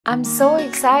I'm so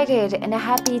excited and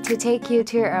happy to take you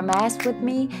to Hermes with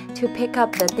me to pick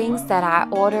up the things that I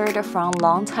ordered from a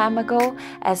long time ago,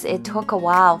 as it took a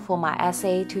while for my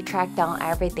SA to track down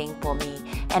everything for me.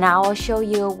 And I will show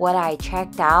you what I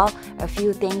checked out, a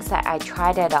few things that I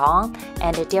tried it on,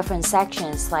 and the different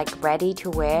sections like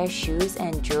ready-to-wear shoes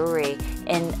and jewelry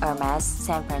in Hermes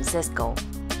San Francisco.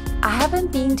 I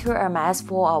haven't been to Hermes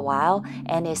for a while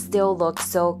and it still looks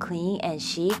so clean and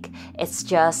chic. It's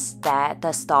just that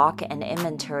the stock and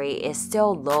inventory is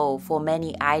still low for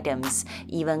many items,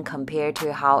 even compared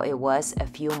to how it was a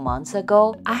few months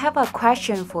ago. I have a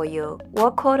question for you.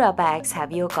 What quota bags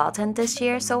have you gotten this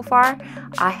year so far?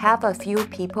 I have a few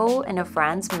people and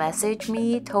friends message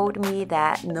me, told me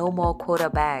that no more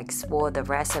quota bags for the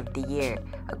rest of the year,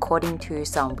 according to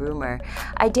some rumor.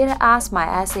 I did ask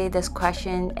my SA this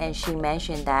question and she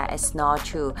mentioned that it's not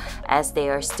true, as they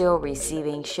are still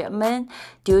receiving shipment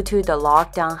due to the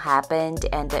lockdown happened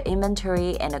and the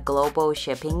inventory and a global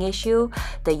shipping issue.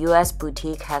 The US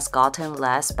boutique has gotten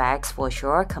less bags for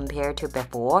sure compared to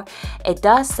before. It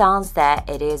does sound that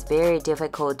it is very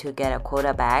difficult to get a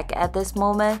quota bag at this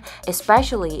moment,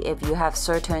 especially if you have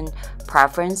certain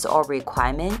preference or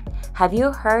requirement. Have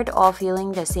you heard or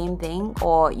feeling the same thing,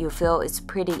 or you feel it's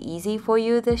pretty easy for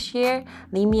you this year?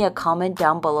 Leave me a comment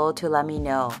down below to let me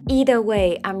know. Either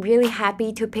way, I'm really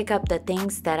happy to pick up the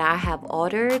things that I have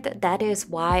ordered. That is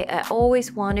why I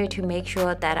always wanted to make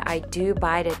sure that I do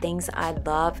buy the things I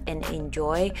love and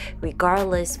enjoy,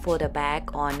 regardless for the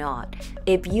bag or not.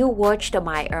 If you watched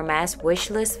my Hermes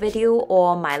wishlist video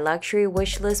or my luxury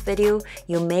wishlist video,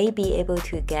 you may be able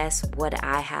to guess what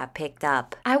I have picked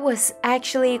up. I was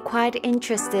actually quite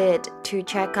interested to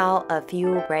check out a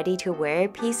few ready-to-wear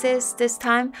pieces this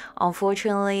time.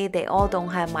 Unfortunately, they all don't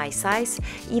have my size.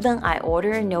 Even I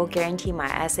ordered, no guarantee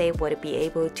my SA would be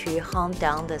able to hunt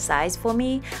down the size for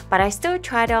me, but I still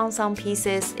tried on some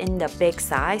pieces in the big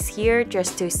size here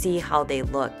just to see how they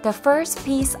look. The first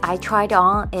piece I tried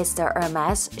on is the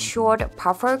Hermes short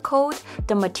puffer coat.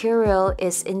 The material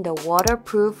is in the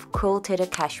waterproof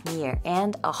quilted cashmere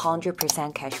and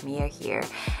 100% cashmere here.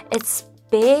 It's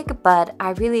big, but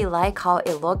I really like how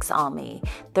it looks on me.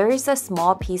 There is a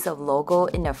small piece of logo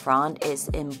in the front is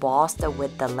embossed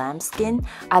with the lambskin.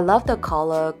 I love the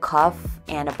color cuff,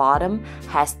 and the bottom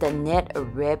has the knit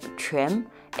rib trim.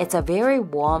 It's a very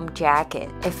warm jacket.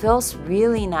 It feels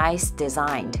really nice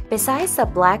designed. Besides the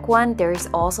black one, there's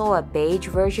also a beige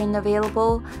version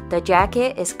available. The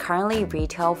jacket is currently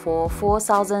retail for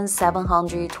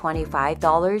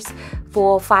 $4,725.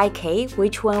 For $5K,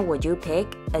 which one would you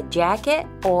pick? A jacket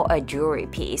or a jewelry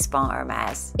piece from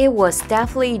Hermes? It was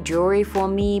definitely jewelry for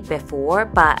me before,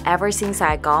 but ever since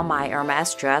I got my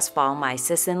Hermes dress from my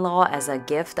sister-in-law as a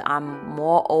gift, I'm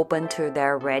more open to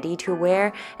their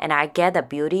ready-to-wear, and I get the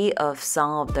beauty of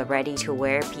some of the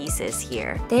ready-to-wear pieces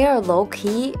here. They are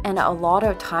low-key, and a lot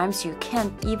of times you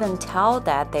can't even tell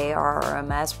that they are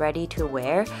Hermes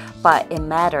ready-to-wear, but it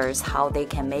matters how they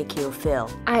can make you feel.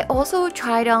 I also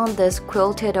tried on this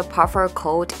quilted puffer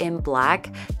coat in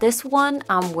black. This one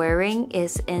I'm wearing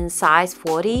is in size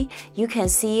 40. You can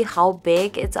see how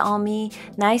big it's on me.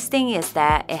 Nice thing is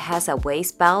that it has a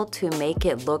waist belt to make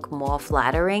it look more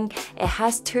flattering. It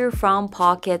has two front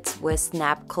pockets with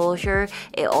snap closure.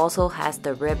 It also has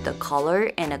the ribbed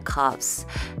collar and the cuffs.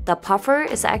 The puffer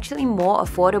is actually more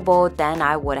affordable than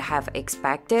I would have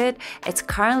expected. It's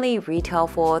currently retail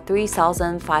for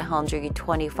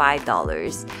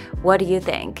 $3,525. What do you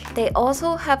think? They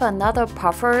also have another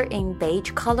puffer in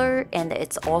beige color, and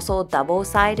it's also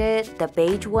double-sided. The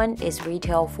beige one is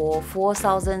retail for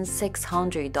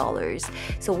 $4,600.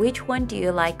 So which one do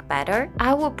you like better?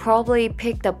 I would probably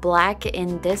pick the black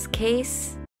in this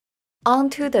case.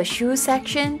 Onto the shoe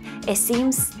section. It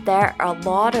seems there are a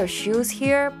lot of shoes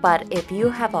here, but if you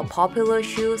have a popular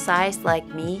shoe size like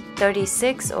me,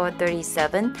 36 or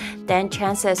 37, then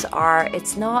chances are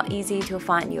it's not easy to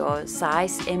find your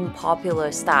size in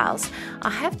popular styles. I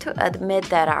have to admit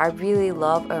that I really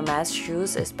love Hermes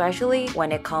shoes, especially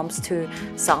when it comes to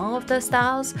some of the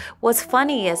styles. What's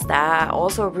funny is that I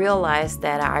also realized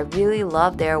that I really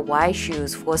love their white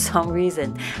shoes for some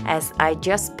reason, as I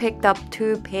just picked up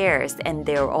 2 pairs and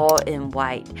they're all in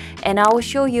white. And I will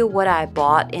show you what I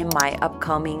bought in my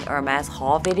upcoming Hermes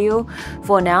haul video.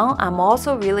 For now, I'm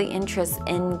also really interested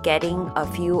in getting a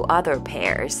few other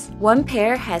pairs. One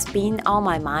pair has been on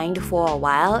my mind for a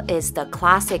while is the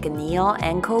classic neon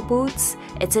ankle boots.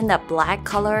 It's in the black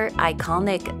color,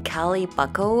 iconic Kelly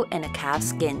buckle and a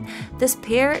calfskin. This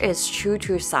pair is true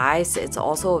to size. It's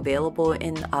also available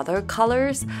in other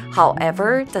colors.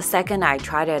 However, the second I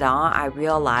tried it on, I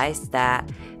realized that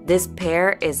This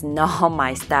pair is not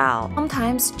my style.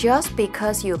 Sometimes just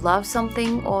because you love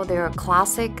something or they're a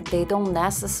classic, they don't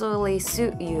necessarily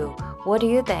suit you. What do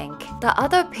you think? The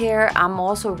other pair I'm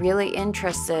also really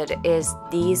interested is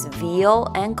these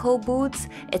veal ankle boots.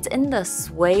 It's in the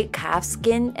suede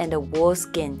calfskin and the wool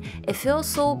skin. It feels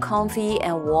so comfy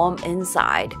and warm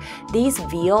inside. These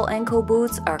veal ankle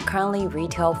boots are currently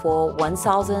retail for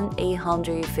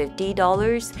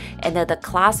 $1,850, and the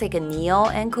classic Neo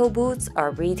ankle boots are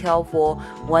retail for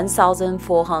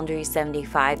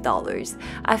 $1,475.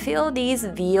 I feel these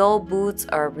veal boots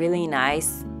are really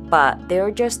nice, but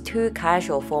they're just too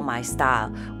casual for my style.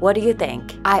 What do you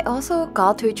think? I also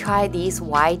got to try these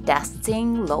white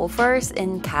Destin loafers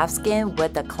in calfskin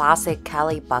with the classic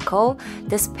Kelly buckle.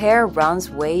 This pair runs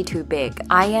way too big.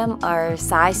 I am a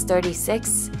size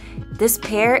 36. This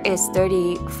pair is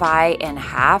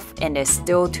 35.5 and is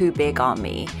still too big on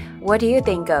me. What do you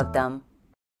think of them?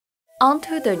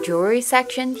 Onto the jewelry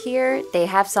section here, they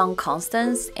have some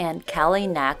Constance and Kelly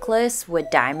necklace with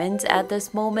diamonds at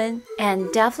this moment,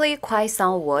 and definitely quite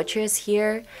some watches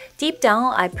here. Deep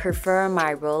down, I prefer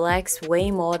my Rolex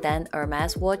way more than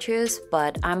Hermes watches,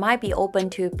 but I might be open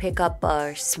to pick up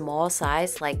a small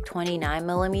size like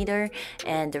 29mm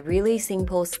and a really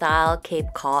simple style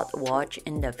Cape Cod watch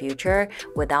in the future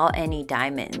without any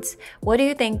diamonds. What do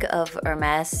you think of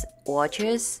Hermes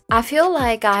watches? I feel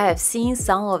like I have seen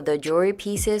some of the jewelry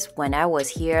pieces when I was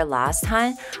here last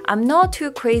time. I'm not too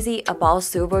crazy about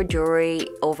silver jewelry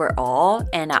overall,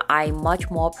 and I much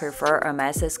more prefer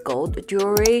Hermes's gold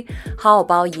jewelry. How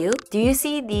about you? Do you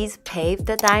see these paved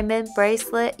diamond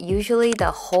bracelet? Usually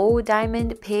the whole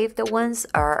diamond paved ones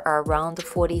are around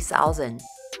 40,000.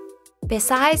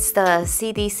 Besides the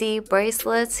CDC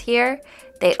bracelets here,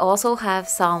 they also have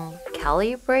some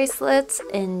Kelly bracelets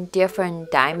in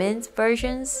different diamond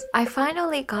versions. I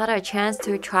finally got a chance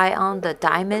to try on the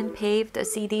diamond paved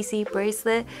CDC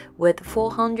bracelet with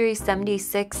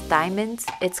 476 diamonds.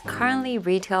 It's currently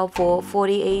retail for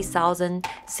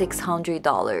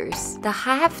 $48,600. The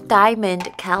half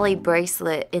diamond Kelly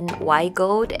bracelet in white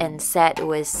gold and set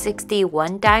with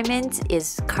 61 diamonds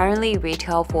is currently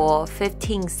retail for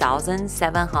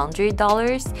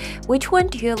 $15,700. Which one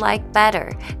do you like better?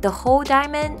 The whole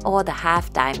diamond or the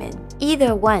half diamond?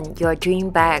 Either one, your dream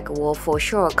bag will for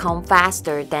sure come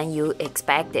faster than you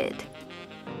expected.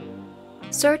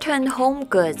 Certain home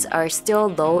goods are still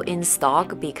low in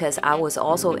stock because I was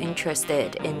also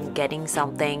interested in getting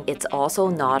something. It's also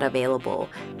not available.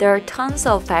 There are tons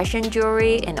of fashion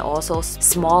jewelry and also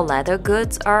small leather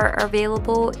goods are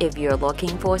available if you're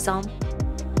looking for some.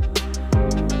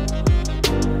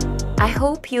 I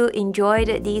hope you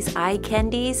enjoyed these eye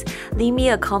candies. Leave me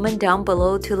a comment down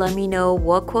below to let me know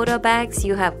what quota bags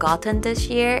you have gotten this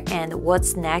year and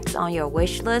what's next on your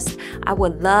wish list. I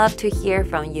would love to hear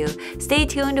from you. Stay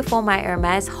tuned for my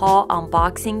Hermes haul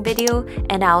unboxing video,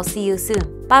 and I'll see you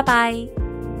soon. Bye bye!